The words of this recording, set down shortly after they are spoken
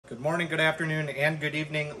Good morning, good afternoon, and good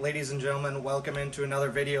evening, ladies and gentlemen. Welcome into another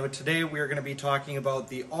video. Today we are going to be talking about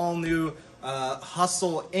the all-new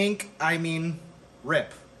Hustle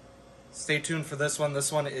RIP. Stay tuned for this one.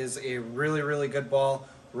 This one is a really good ball.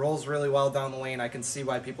 Rolls really well down the lane. I can see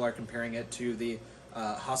why people are comparing it to the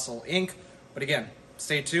Hustle Inc. But again,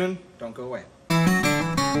 stay tuned. Don't go away.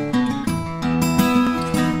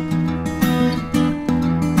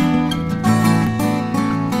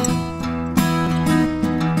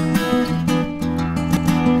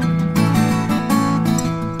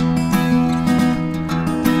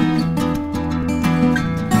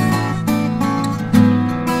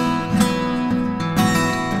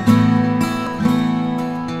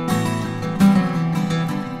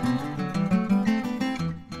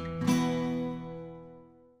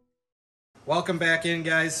 Welcome back in,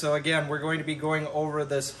 guys. So again, we're going to be going over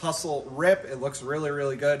this Hustle RIP. It looks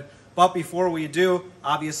really good. But before we do,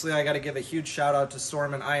 obviously I got to give a huge shout out to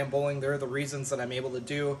Storm and I Am Bowling. They're the reasons that I'm able to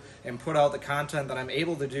do and put out the content that I'm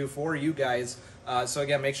able to do for you guys. So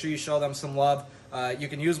again, make sure you show them some love. You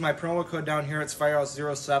can use my promo code down here. It's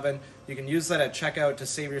Firehouse07. You can use that at checkout to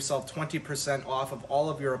save yourself 20% off of all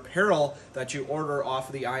of your apparel that you order off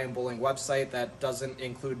of the I Am Bowling website. That doesn't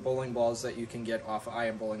include bowling balls that you can get off of I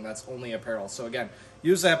Am Bowling. That's only apparel. So again,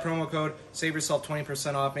 use that promo code, save yourself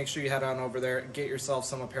 20% off. Make sure you head on over there, get yourself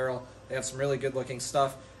some apparel. They have some really good looking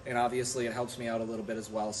stuff, and obviously it helps me out a little bit as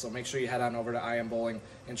well. So make sure you head on over to I Am Bowling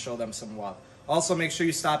and show them some love. Also, make sure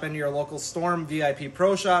you stop into your local Storm VIP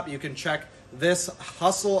Pro Shop. You can check this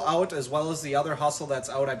Hustle out as well as the other Hustle that's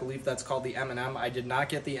out. I believe that's called the M&M. I did not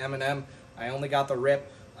get the M&M. I only got the RIP.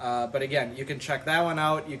 But again, you can check that one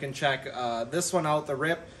out. You can check this one out, the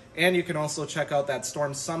RIP. And you can also check out that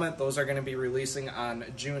Storm Summit. Those are going to be releasing on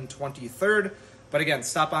June 23rd. But again,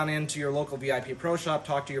 stop on into your local VIP Pro Shop,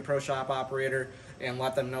 talk to your Pro Shop operator, and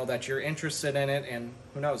let them know that you're interested in it. And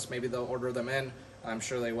who knows, maybe they'll order them in. I'm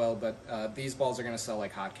sure they will, but these balls are going to sell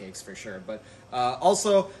like hotcakes for sure. But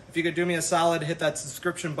also, if you could do me a solid, hit that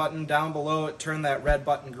subscription button down below, turn that red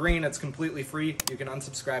button green. It's completely free. You can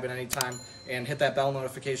unsubscribe at any time, and hit that bell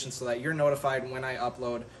notification so that you're notified when I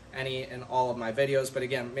upload any and all of my videos. But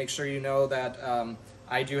again, make sure you know that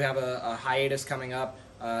I do have a hiatus coming up.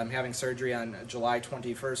 I'm having surgery on July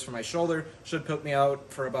 21st for my shoulder. Should put me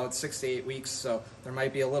out for about 6 to 8 weeks, so there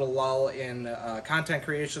might be a little lull in content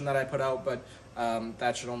creation that I put out, but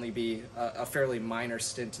that should only be a fairly minor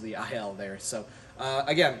stint to the IL there. So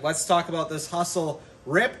again, let's talk about this Hustle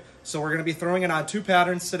RIP. So we're going to be throwing it on two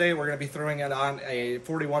patterns today. We're going to be throwing it on a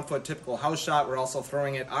 41-foot typical house shot. We're also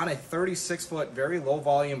throwing it on a 36-foot very low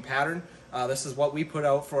volume pattern. This is what we put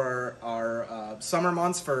out for our summer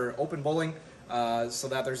months for open bowling. So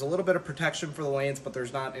that there's a little bit of protection for the lanes, but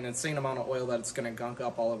there's not an insane amount of oil that it's going to gunk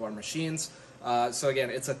up all of our machines. So again,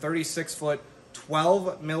 it's a 36-foot,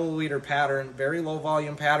 12 milliliter pattern, very low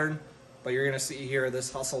volume pattern, but you're going to see here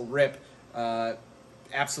this Hustle RIP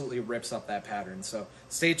absolutely rips up that pattern. So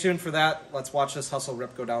stay tuned for that. Let's watch this Hustle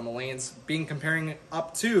RIP go down the lanes, comparing it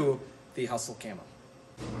up to the Hustle Camo.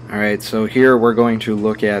 Alright, so here we're going to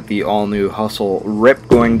look at the all-new Hustle RIP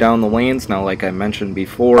going down the lanes. Now, like I mentioned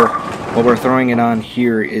before, what we're throwing it on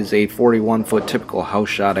here is a 41-foot typical house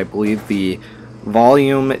shot. I believe the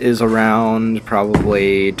volume is around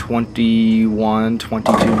probably 21,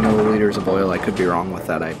 22 milliliters of oil. I could be wrong with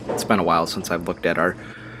that. It's been a while since I've looked at our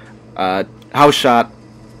house shot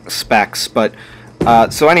specs, but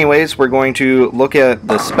so anyways, we're going to look at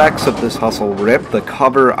the specs of this Hustle RIP. The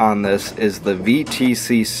cover on this is the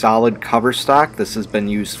VTC solid cover stock. This has been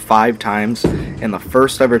used 5 times, and the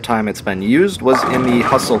first ever time it's been used was in the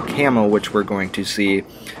Hustle Camo, which we're going to see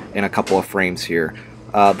in a couple of frames here.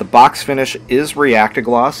 The box finish is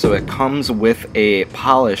Reactigloss, so it comes with a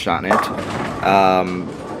polish on it.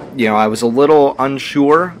 You know, I was a little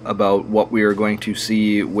unsure about what we were going to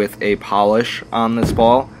see with a polish on this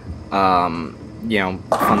ball. You know,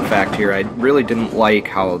 fun fact here, I really didn't like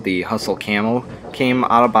how the Hustle Camo came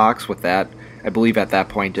out of box with that. I believe at that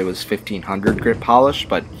point it was 1500 grit polish,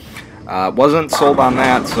 but wasn't sold on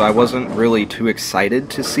that, so I wasn't really too excited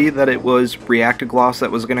to see that it was Reactigloss that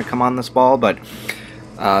was going to come on this ball, but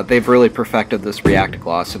they've really perfected this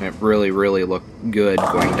Reactigloss, and it really looked good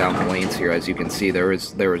going down the lanes here. As you can see, there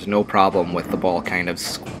was no problem with the ball kind of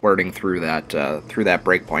squirting through that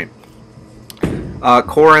break point.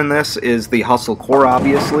 Core in this is the Hustle core,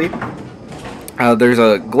 obviously. There's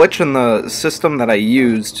a glitch in the system that I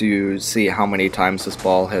use to see how many times this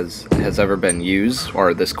ball has ever been used,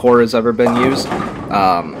 or this core has ever been used.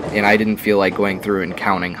 and I didn't feel like going through and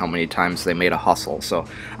counting how many times they made a hustle. So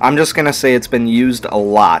I'm just going to say it's been used a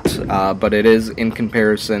lot, but it is, in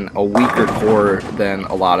comparison, a weaker core than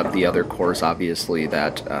a lot of the other cores, obviously,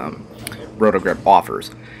 that Roto Grip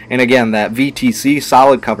offers. And again, that VTC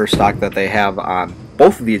solid cover stock that they have on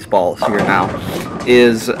both of these balls here now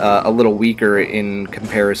is a little weaker in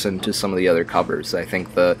comparison to some of the other covers. I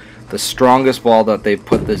think the strongest ball that they've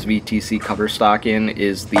put this VTC cover stock in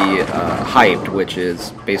is the Hyped, which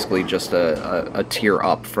is basically just a tier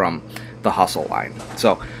up from the Hustle line.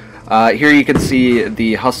 So here you can see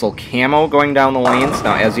the Hustle camo going down the lanes.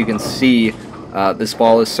 Now, as you can see, this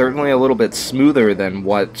ball is certainly a little bit smoother than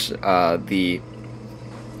what the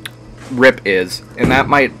Rip is, and that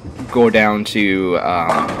might go down to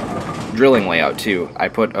drilling layout too. I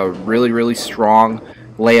put a really strong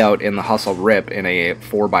layout in the Hustle Rip in a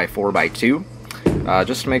 4x4x2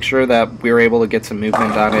 just to make sure that we were able to get some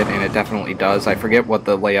movement on it, and it definitely does. I forget what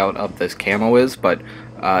the layout of this camo is, but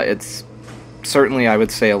it's certainly, I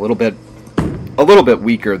would say, a little bit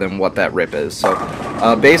weaker than what that Rip is.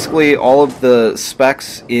 So basically all of the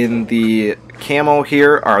specs in the camo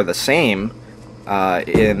here are the same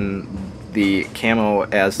in the camo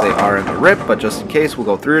as they are in the Rip, but just in case, we'll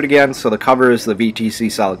go through it again. So the cover is the VTC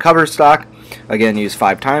solid cover stock, again used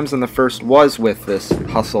 5 times, and the first was with this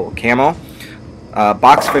Hustle camo.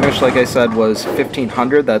 Box finish, like I said, was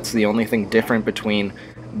 1500. That's the only thing different between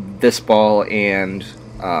this ball and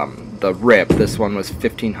the Rip. This one was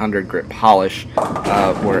 1500 grit polish,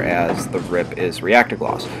 whereas the Rip is reactor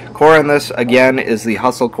gloss. Core in this, again, is the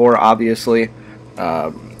Hustle core, obviously.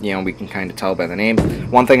 You know, we can kind of tell by the name.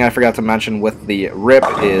 One thing I forgot to mention with the Rip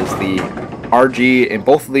is the RG in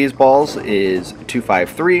both of these balls is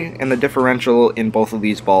 253, and the differential in both of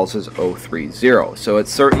these balls is 030. So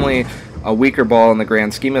it's certainly a weaker ball in the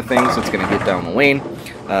grand scheme of things. It's going to get down the lane.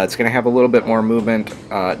 It's going to have a little bit more movement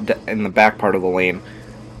in the back part of the lane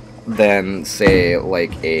than, say,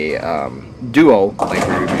 like a Duo, like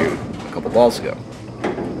we reviewed a couple balls ago.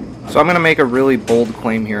 So I'm going to make a really bold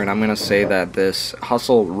claim here, and I'm going to say that this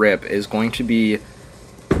Hustle Rip is going to be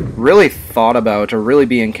really thought about, or really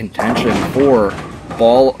be in contention for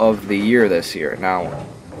Ball of the Year this year. Now,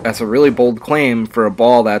 that's a really bold claim for a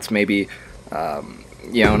ball that's maybe,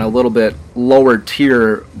 you know, in a little bit lower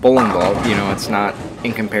tier bowling ball. You know, it's not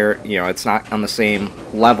it's not on the same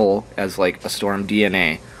level as like a Storm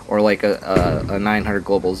DNA or like a 900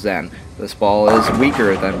 Global Zen. This ball is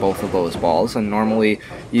weaker than both of those balls, and normally,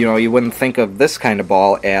 you know, you wouldn't think of this kind of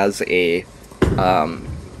ball as a,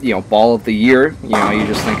 you know, Ball of the Year. You know, you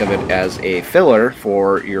just think of it as a filler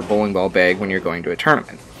for your bowling ball bag when you're going to a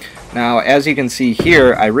tournament. Now, as you can see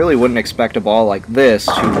here, I really wouldn't expect a ball like this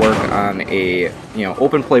to work on a, you know,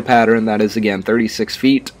 open play pattern that is, again, 36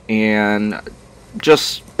 feet and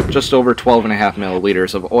just over 12.5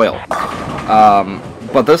 milliliters of oil.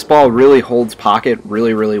 But this ball really holds pocket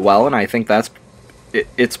really well, and I think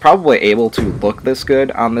it's probably able to look this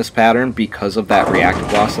good on this pattern because of that reactive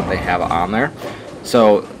gloss that they have on there.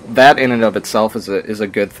 So that in and of itself is a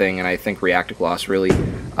good thing, and I think reactive gloss really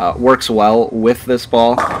works well with this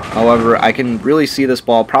ball. However, I can really see this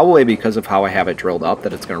ball, probably because of how I have it drilled up,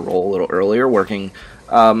 that it's going to roll a little earlier, working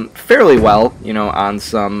fairly well, you know, on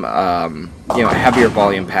some you know, heavier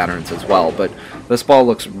volume patterns as well. But this ball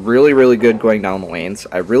looks really good going down the lanes.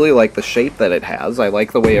 I really like the shape that it has. I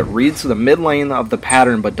like the way it reads the mid lane of the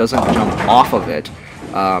pattern but doesn't jump off of it.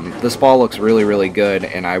 This ball looks really good,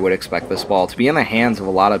 and I would expect this ball to be in the hands of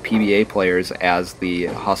a lot of PBA players as the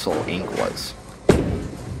Hustle Inc. was.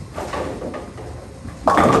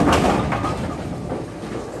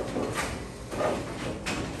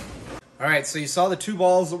 Alright, so you saw the 2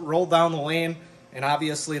 balls roll down the lane, and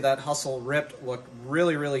obviously that Hustle Rip looked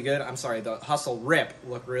really good. I'm sorry, the Hustle Rip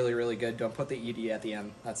looked really good. Don't put the ED at the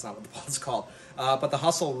end. That's not what the ball's called. But the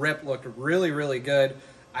Hustle Rip looked really good.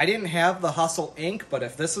 I didn't have the Hustle Inc., but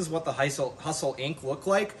if this is what the Hustle Inc. looked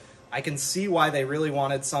like, I can see why they really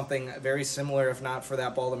wanted something very similar, if not for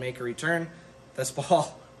that ball to make a return. This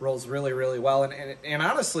ball rolls really well, and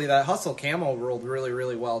honestly, that Hustle Camo rolled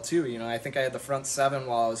really well too. You know, I think I had the front 7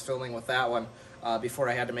 while I was filming with that one before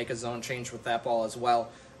I had to make a zone change with that ball as well.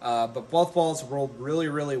 But both balls rolled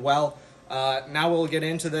really well. Now we'll get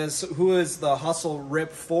into this. Who is the Hustle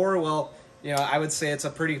Rip for? Well, you know, I would say it's a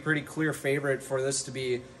pretty clear favorite for this to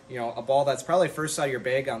be, you know, a ball that's probably first out of your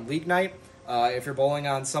bag on league night. If you're bowling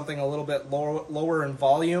on something a little bit lower in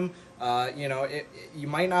volume, you know, you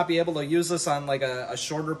might not be able to use this on like a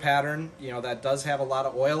shorter pattern, you know, that does have a lot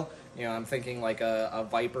of oil. You know, I'm thinking like a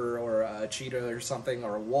Viper or a Cheetah or something,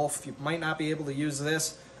 or a Wolf. You might not be able to use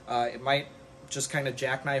this. It might just kind of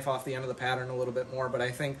jackknife off the end of the pattern a little bit more. But I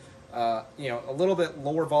think, you know, a little bit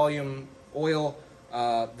lower volume oil,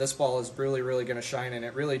 this ball is really, really going to shine, and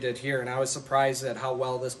it really did here. And I was surprised at how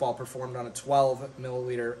well this ball performed on a 12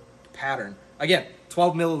 milliliter pattern. Again,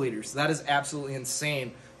 12 milliliters. That is absolutely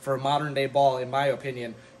insane for a modern day ball, in my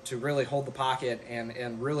opinion, to really hold the pocket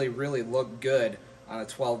and really, really look good on a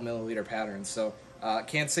 12 milliliter pattern. So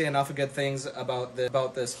can't say enough of good things about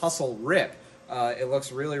this Hustle Rip. It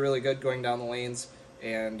looks really, really good going down the lanes,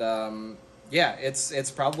 and yeah,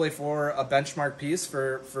 it's probably for a benchmark piece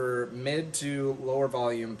for mid to lower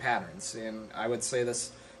volume patterns, and I would say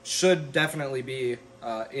this should definitely be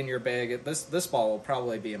in your bag. This ball will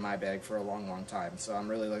probably be in my bag for a long, long time, so I'm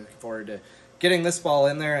really looking forward to getting this ball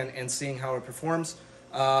in there and seeing how it performs.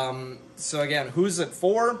 So again, who's it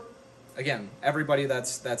for? Again, everybody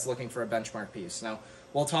that's looking for a benchmark piece. Now,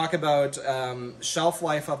 we'll talk about shelf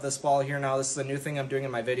life of this ball here now. This is a new thing I'm doing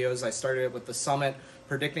in my videos. I started it with the Summit,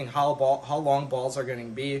 predicting how long balls are going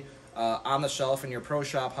to be on the shelf in your pro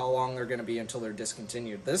shop, how long they're going to be until they're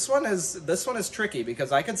discontinued. This one is tricky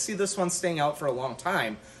because I could see this one staying out for a long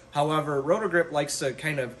time. However, Roto Grip likes to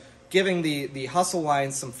kind of giving the Hustle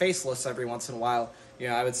lines some facelifts every once in a while. You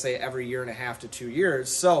know, I would say every 1.5 to 2 years.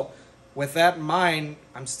 So with that in mind,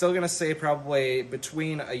 I'm still going to say probably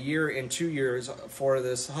between a year and 2 years for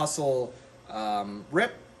this Hustle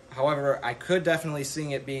Rip. However, I could definitely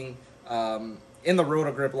see it being in the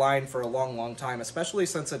Roto Grip line for a long, long time, especially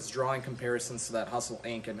since it's drawing comparisons to that Hustle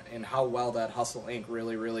Ink and how well that Hustle Ink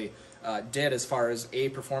really, really did as far as A,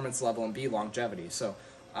 performance level, and B, longevity. So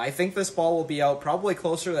I think this ball will be out probably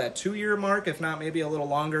closer to that 2-year mark, if not maybe a little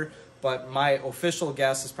longer, but my official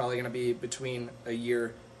guess is probably going to be between a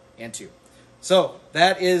year and 2. So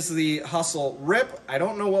that is the Hustle Rip. I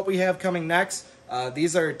don't know what we have coming next.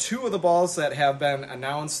 These are 2 of the balls that have been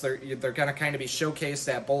announced. They're going to kind of be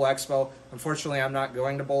showcased at Bowl Expo. Unfortunately, I'm not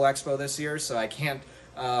going to Bowl Expo this year, so I can't,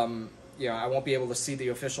 you know, I won't be able to see the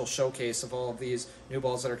official showcase of all of these new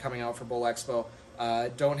balls that are coming out for Bowl Expo.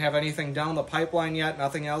 Don't have anything down the pipeline yet.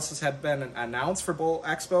 Nothing else has been announced for Bowl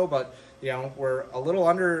Expo, but you know, we're a little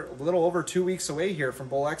over 2 weeks away here from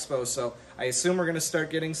Bowl Expo, so I assume we're going to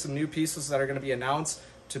start getting some new pieces that are going to be announced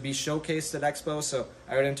to be showcased at Expo. So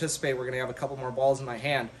I would anticipate we're going to have a couple more balls in my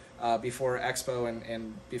hand before Expo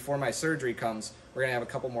and before my surgery comes. We're going to have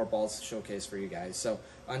a couple more balls to showcase for you guys. So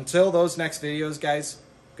until those next videos, guys,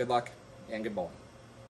 good luck and good bowling.